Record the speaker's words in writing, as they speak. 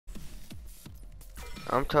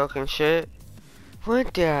I'm talking shit. When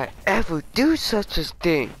did I ever do such a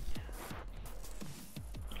thing?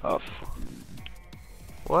 Oh,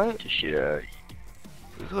 What? the shit out.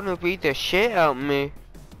 You're gonna beat the shit out of me.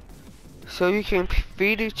 So you can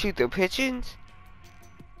feed it to the pigeons?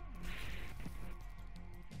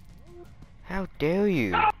 How dare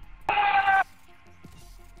you?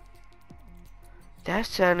 That's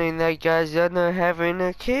sounding like guys under having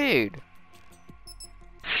a kid.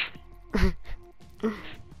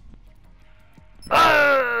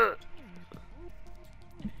 Ah!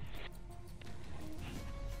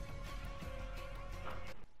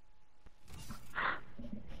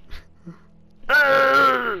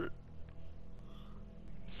 Ah!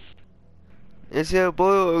 Is it a boy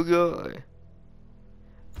or a girl?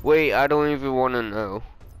 Wait, I don't even want to know.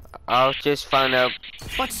 I'll just find out.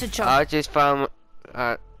 What's the job? I just found.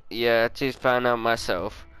 Yeah, I just found out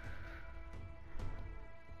myself.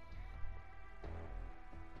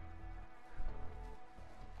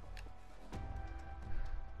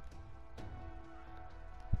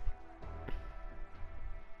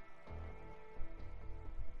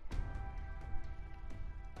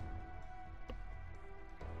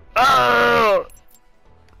 Oh!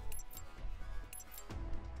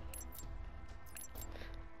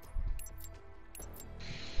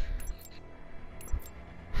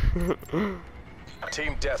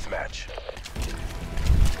 Team deathmatch.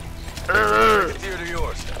 Theater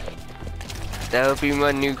yours. That'll be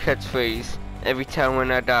my new catchphrase every time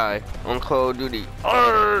when I die on Call of Duty.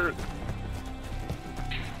 Arrgh!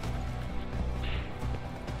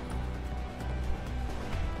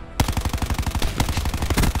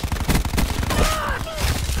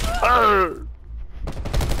 Arrgh!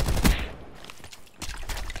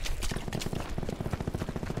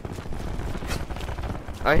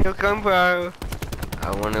 I hear gunfire.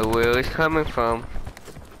 I wonder where it's coming from.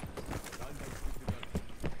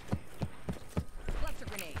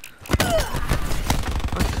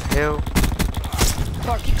 What the hell?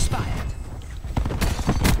 Torque expired.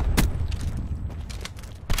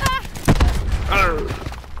 Arrgh!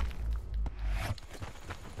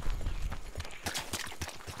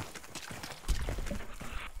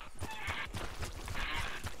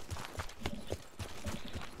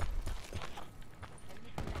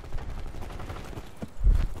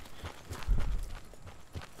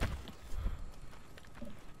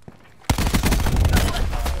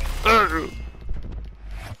 Arrgh!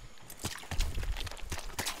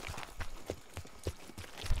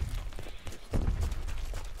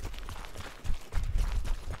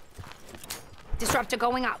 Disruptor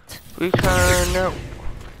going out. We can't know.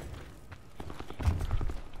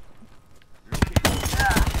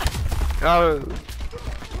 Oh,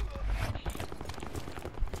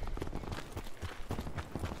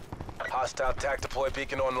 Hostile TAC deploy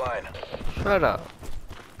beacon online. shut up.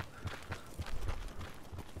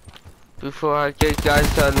 Before I get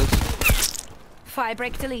guys done Fire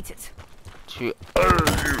break deleted. to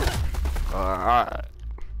Alright.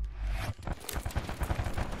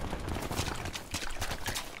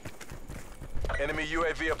 Enemy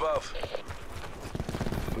UAV above.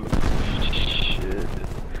 Shit.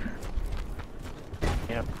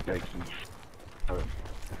 Yep, like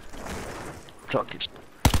talking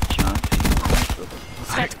Johnson.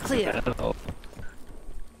 Threat clear. Oh,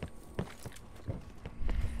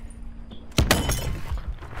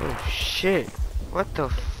 Oh shit. What the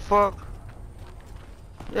fuck?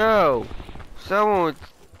 Yo, someone.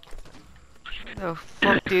 Where the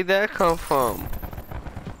fuck did that come from?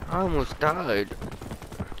 I almost died.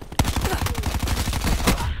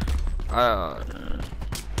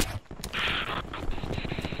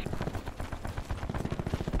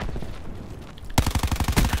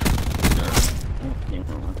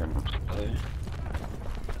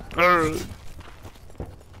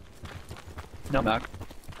 no, Mac.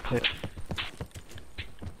 Play.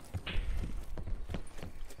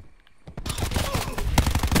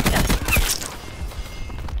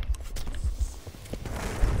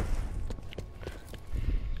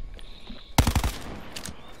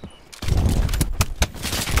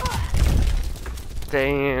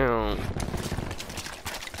 Damn.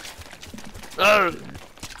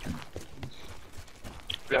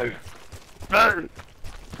 Go. Go.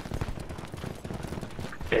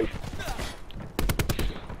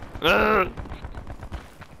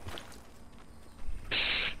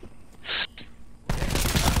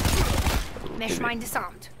 Mesh mine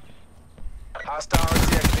disarmed. Hostile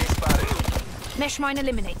RCXD spotted. Mesh mine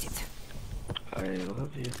eliminated. I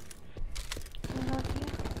love you.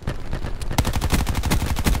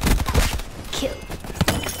 Kill.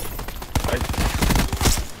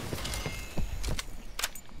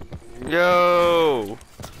 Yo,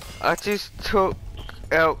 I just took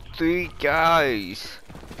out 3 guys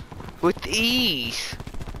with ease.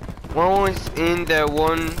 One was in the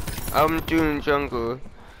one I'm doing jungle.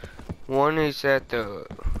 One is at the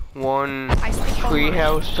one I speak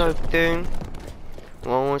treehouse type thing.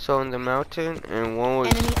 One was on the mountain, and one was.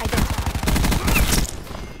 Enemy identified.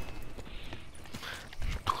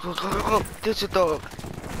 There's a dog.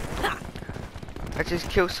 I just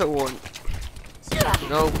killed someone.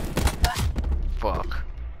 No. Fuck.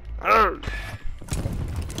 No.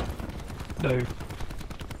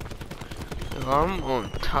 I'm on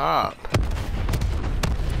top.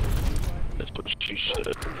 That's what she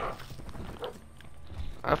said.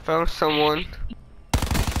 I found someone.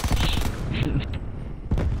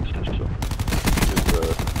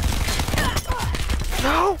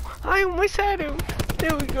 No! I almost had him. They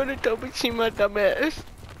were gonna double team my dumbass.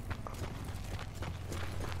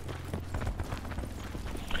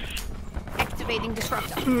 Activating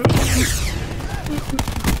disruptor.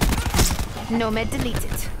 Nomad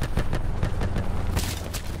deleted.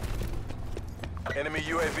 Enemy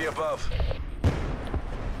UAV above.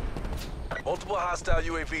 Multiple hostile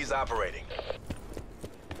UAVs operating.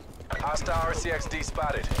 Hostile RCXD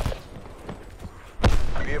spotted.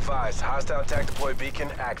 Be advised, hostile attack deploy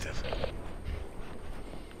beacon active.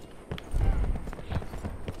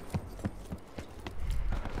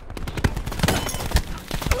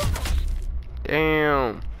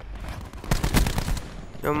 Damn.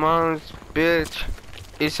 Your mom's bitch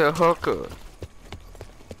is a hooker.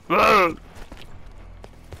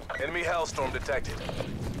 Enemy Hellstorm detected.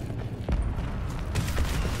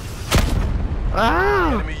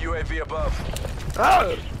 Ah! Enemy UAV above.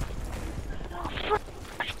 Ah!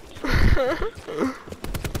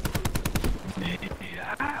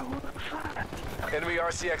 Enemy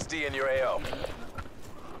RCXD in your AO.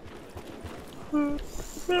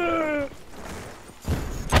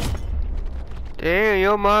 Damn,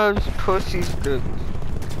 your mom's pussy's good.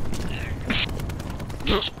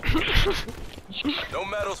 No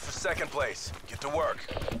medals for second place. Get to work.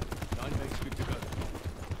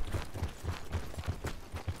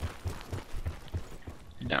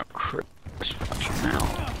 Now, Chris, watch your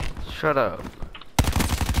mouth. Shut up.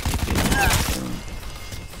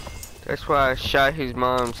 That's why I shot his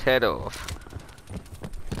mom's head off.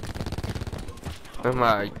 With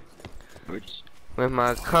my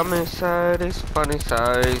come inside is funny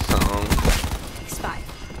side song. Expired.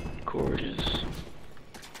 Gorgeous.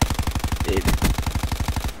 David.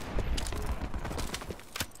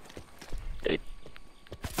 Dave.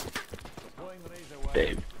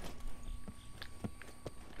 Dave.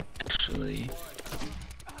 Actually,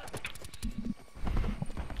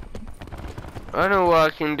 I know what I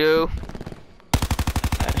can do.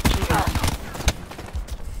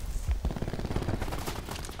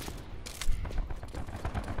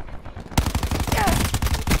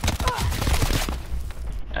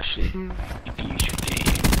 Actually, you can use your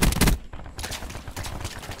game.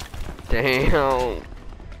 Damn.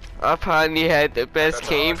 I probably had the best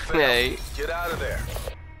That's a hard gameplay. fail. Get out of there.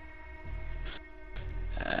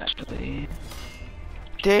 Actually,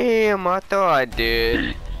 Damn, I thought I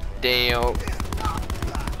did. Damn.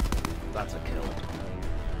 That's a kill.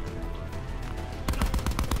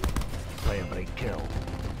 Primary kill.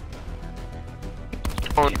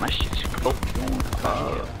 On, my shit's going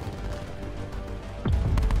on.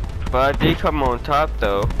 but I did come on top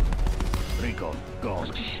though. Recon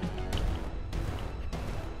gone.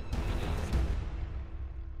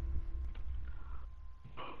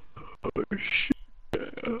 Oh shit.